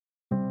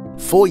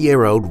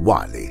4-year-old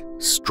Wylie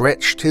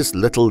stretched his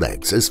little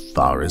legs as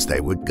far as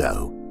they would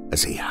go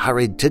as he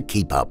hurried to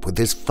keep up with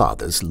his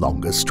father's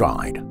longer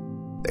stride.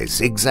 They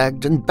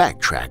zigzagged and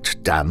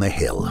backtracked down the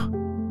hill,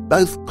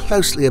 both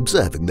closely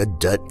observing the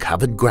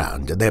dirt-covered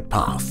ground in their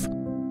path.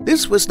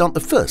 This was not the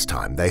first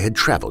time they had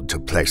traveled to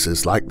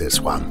places like this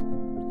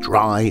one,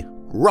 dry,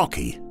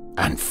 rocky,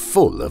 and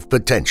full of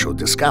potential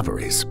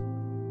discoveries.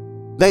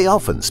 They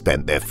often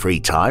spent their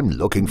free time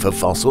looking for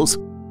fossils,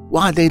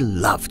 while they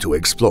loved to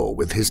explore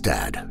with his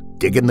dad,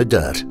 dig in the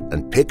dirt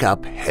and pick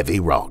up heavy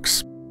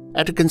rocks.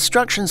 At a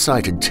construction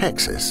site in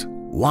Texas,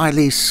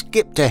 Wylie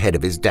skipped ahead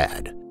of his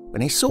dad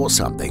when he saw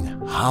something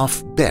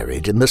half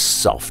buried in the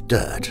soft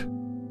dirt.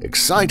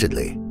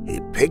 Excitedly,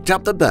 he picked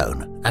up the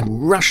bone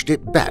and rushed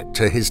it back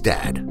to his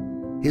dad.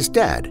 His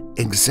dad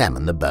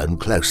examined the bone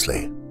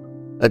closely.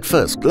 At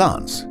first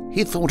glance,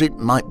 he thought it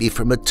might be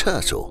from a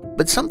turtle,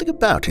 but something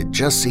about it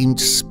just seemed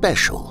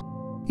special.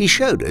 He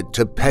showed it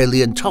to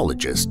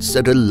paleontologists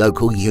at a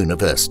local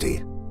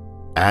university,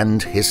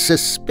 and his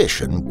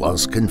suspicion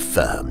was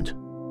confirmed.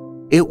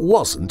 It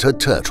wasn't a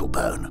turtle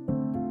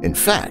bone. In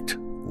fact,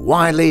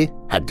 Wylie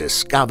had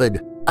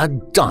discovered a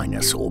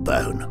dinosaur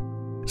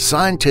bone.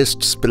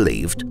 Scientists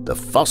believed the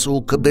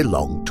fossil could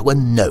belong to a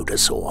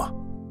nodosaur,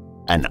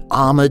 an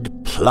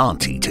armored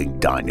plant-eating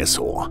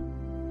dinosaur.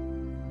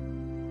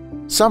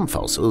 Some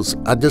fossils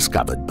are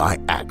discovered by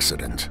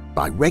accident,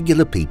 by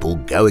regular people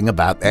going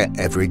about their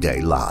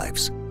everyday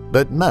lives,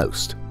 but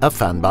most are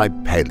found by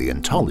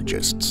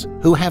paleontologists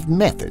who have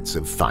methods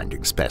of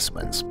finding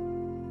specimens.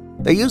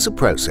 They use a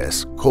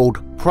process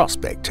called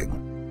prospecting,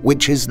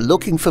 which is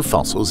looking for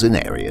fossils in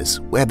areas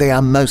where they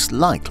are most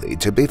likely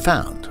to be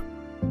found.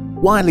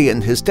 Wylie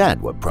and his dad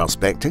were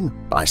prospecting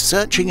by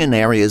searching in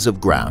areas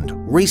of ground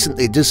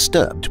recently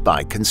disturbed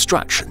by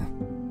construction.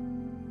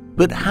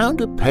 But how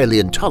do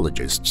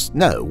paleontologists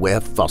know where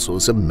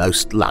fossils are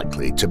most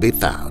likely to be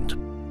found?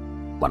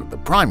 One of the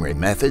primary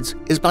methods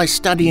is by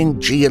studying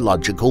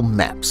geological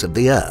maps of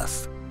the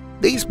Earth.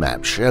 These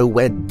maps show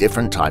where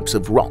different types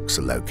of rocks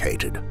are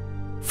located.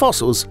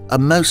 Fossils are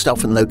most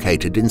often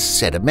located in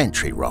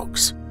sedimentary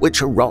rocks,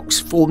 which are rocks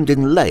formed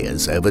in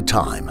layers over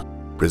time,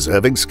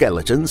 preserving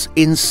skeletons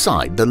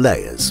inside the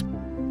layers.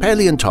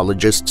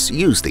 Paleontologists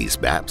use these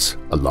maps,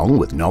 along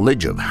with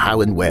knowledge of how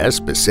and where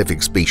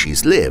specific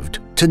species lived,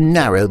 to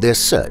narrow their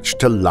search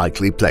to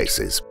likely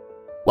places.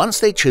 Once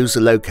they choose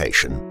a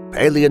location,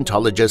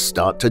 paleontologists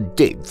start to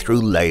dig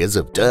through layers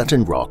of dirt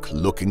and rock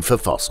looking for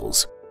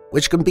fossils,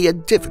 which can be a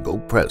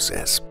difficult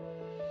process.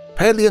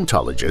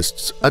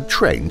 Paleontologists are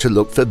trained to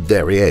look for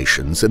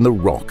variations in the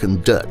rock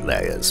and dirt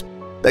layers.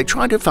 They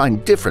try to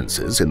find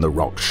differences in the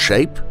rock's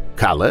shape,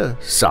 color,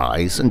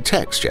 size, and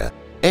texture,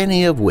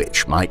 any of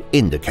which might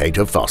indicate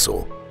a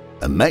fossil.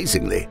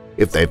 Amazingly,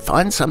 if they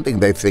find something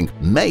they think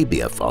may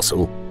be a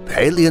fossil,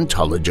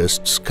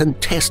 paleontologists can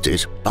test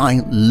it by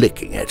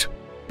licking it.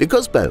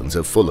 Because bones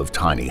are full of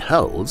tiny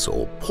holes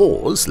or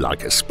pores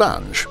like a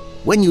sponge,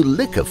 when you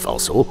lick a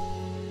fossil,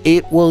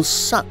 it will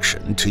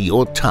suction to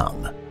your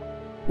tongue.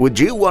 Would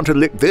you want to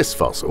lick this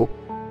fossil?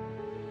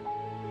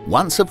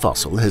 Once a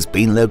fossil has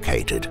been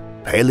located,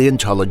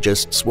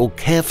 paleontologists will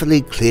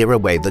carefully clear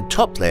away the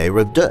top layer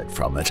of dirt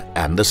from it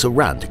and the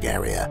surrounding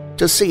area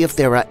to see if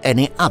there are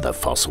any other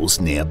fossils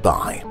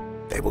nearby.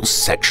 They will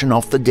section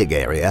off the dig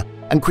area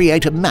and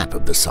create a map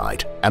of the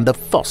site and the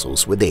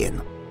fossils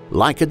within.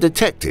 Like a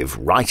detective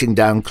writing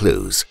down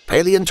clues,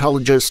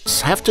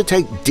 paleontologists have to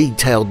take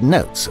detailed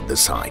notes of the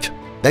site.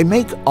 They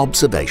make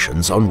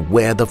observations on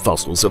where the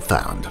fossils are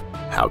found,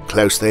 how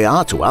close they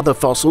are to other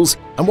fossils,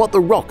 and what the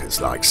rock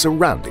is like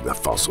surrounding the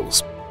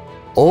fossils.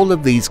 All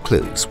of these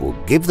clues will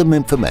give them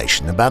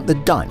information about the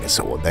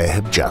dinosaur they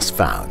have just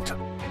found.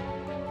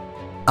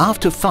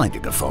 After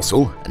finding a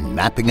fossil and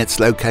mapping its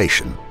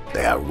location,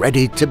 they are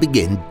ready to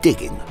begin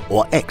digging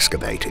or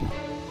excavating.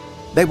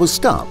 They will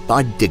start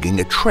by digging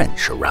a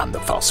trench around the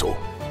fossil.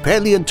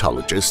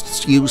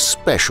 Paleontologists use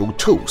special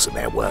tools in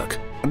their work,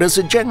 and as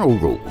a general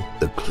rule,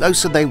 the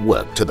closer they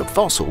work to the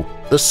fossil,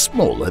 the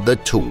smaller the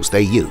tools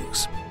they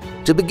use.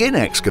 To begin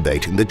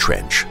excavating the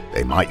trench,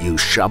 they might use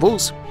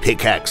shovels,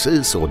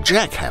 pickaxes, or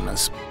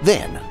jackhammers.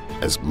 Then,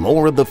 as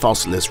more of the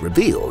fossil is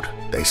revealed,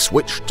 they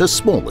switch to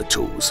smaller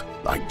tools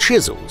like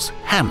chisels,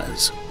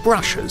 hammers,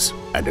 brushes,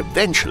 and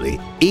eventually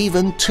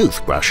even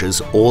toothbrushes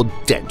or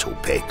dental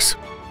picks.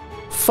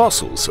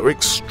 Fossils are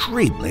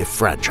extremely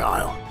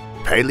fragile.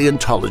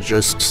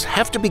 Paleontologists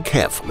have to be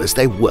careful as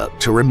they work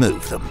to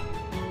remove them.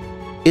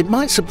 It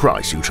might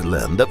surprise you to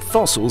learn that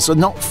fossils are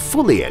not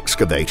fully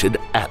excavated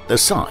at the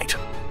site.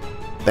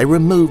 They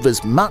remove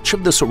as much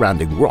of the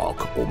surrounding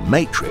rock or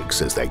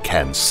matrix as they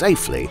can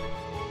safely,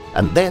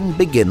 and then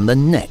begin the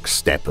next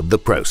step of the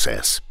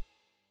process.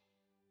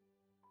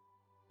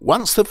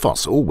 Once the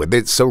fossil with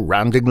its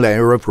surrounding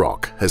layer of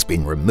rock has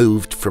been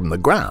removed from the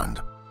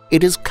ground,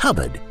 it is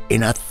covered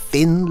in a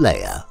thin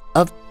layer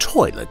of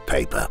toilet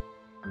paper.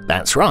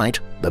 That's right,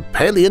 the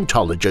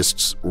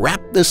paleontologists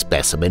wrap the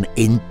specimen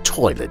in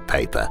toilet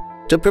paper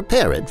to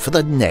prepare it for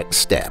the next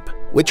step,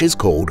 which is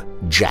called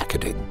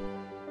jacketing.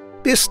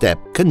 This step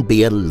can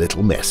be a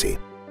little messy.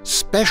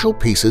 Special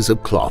pieces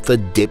of cloth are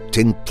dipped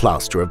in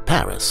plaster of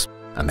Paris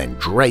and then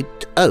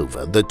draped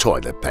over the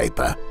toilet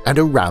paper and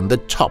around the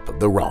top of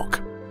the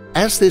rock.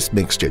 As this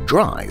mixture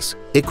dries,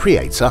 it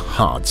creates a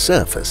hard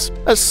surface,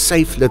 a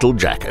safe little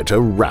jacket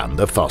around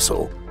the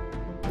fossil.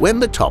 When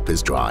the top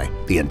is dry,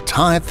 the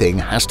entire thing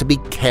has to be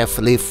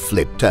carefully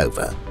flipped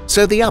over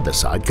so the other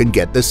side can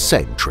get the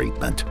same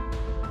treatment.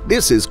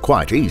 This is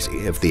quite easy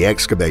if the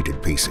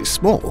excavated piece is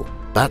small,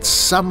 but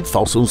some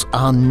fossils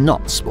are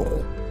not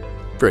small.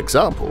 For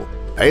example,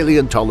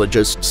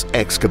 paleontologists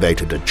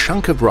excavated a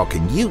chunk of rock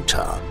in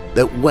Utah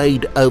that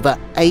weighed over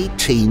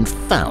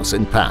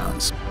 18,000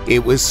 pounds.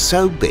 It was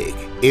so big,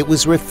 it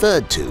was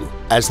referred to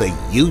as the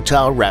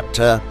Utah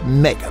Raptor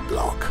Mega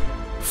Block.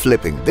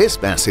 Flipping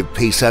this massive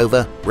piece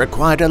over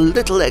required a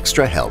little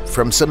extra help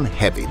from some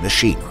heavy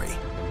machinery.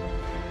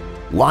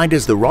 Why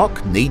does the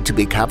rock need to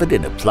be covered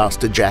in a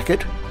plaster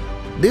jacket?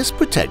 This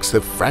protects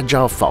the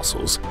fragile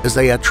fossils as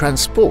they are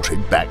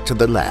transported back to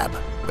the lab,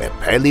 where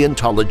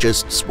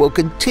paleontologists will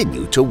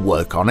continue to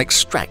work on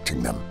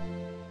extracting them.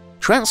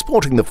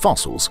 Transporting the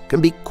fossils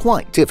can be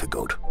quite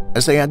difficult,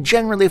 as they are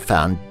generally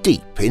found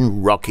deep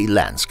in rocky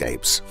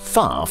landscapes,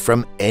 far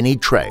from any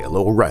trail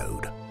or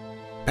road.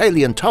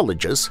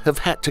 Paleontologists have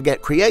had to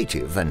get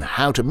creative in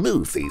how to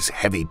move these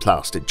heavy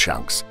plastered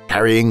chunks,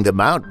 carrying them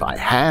out by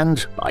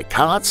hand, by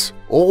carts,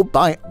 or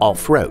by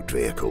off-road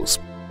vehicles.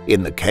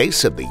 In the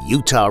case of the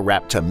Utah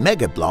Raptor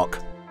Mega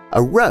Block,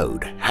 a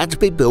road had to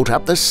be built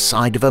up the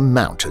side of a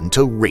mountain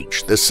to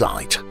reach the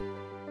site.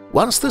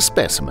 Once the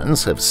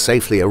specimens have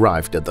safely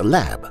arrived at the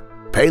lab,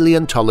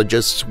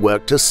 paleontologists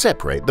work to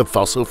separate the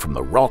fossil from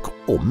the rock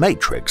or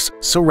matrix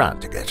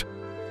surrounding it.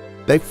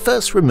 They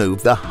first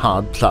remove the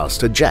hard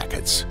plaster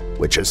jackets,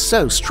 which are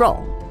so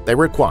strong they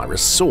require a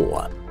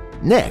saw.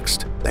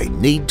 Next, they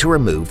need to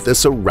remove the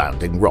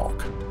surrounding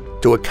rock.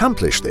 To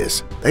accomplish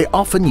this, they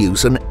often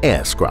use an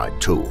air scribe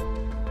tool.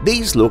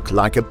 These look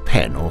like a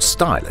pen or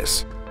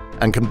stylus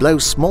and can blow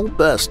small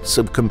bursts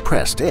of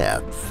compressed air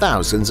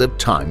thousands of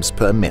times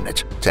per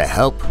minute to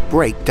help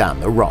break down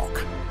the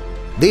rock.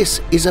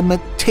 This is a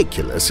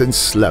meticulous and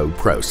slow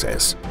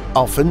process,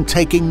 often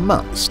taking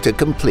months to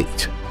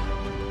complete.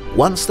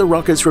 Once the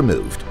rock is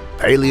removed,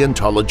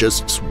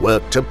 paleontologists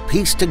work to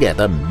piece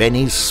together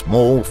many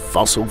small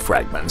fossil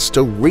fragments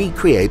to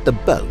recreate the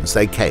bones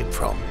they came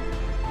from.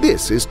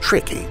 This is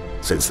tricky,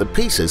 since the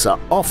pieces are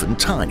often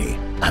tiny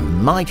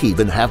and might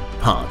even have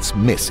parts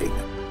missing.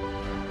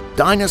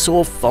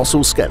 Dinosaur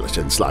fossil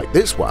skeletons like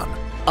this one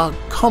are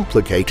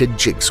complicated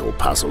jigsaw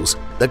puzzles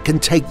that can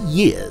take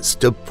years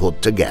to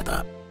put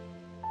together.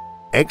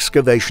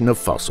 Excavation of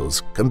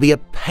fossils can be a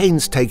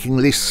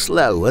painstakingly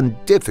slow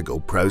and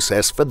difficult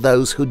process for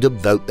those who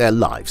devote their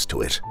lives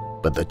to it,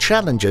 but the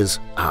challenges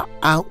are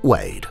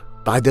outweighed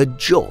by the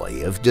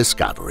joy of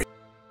discovery.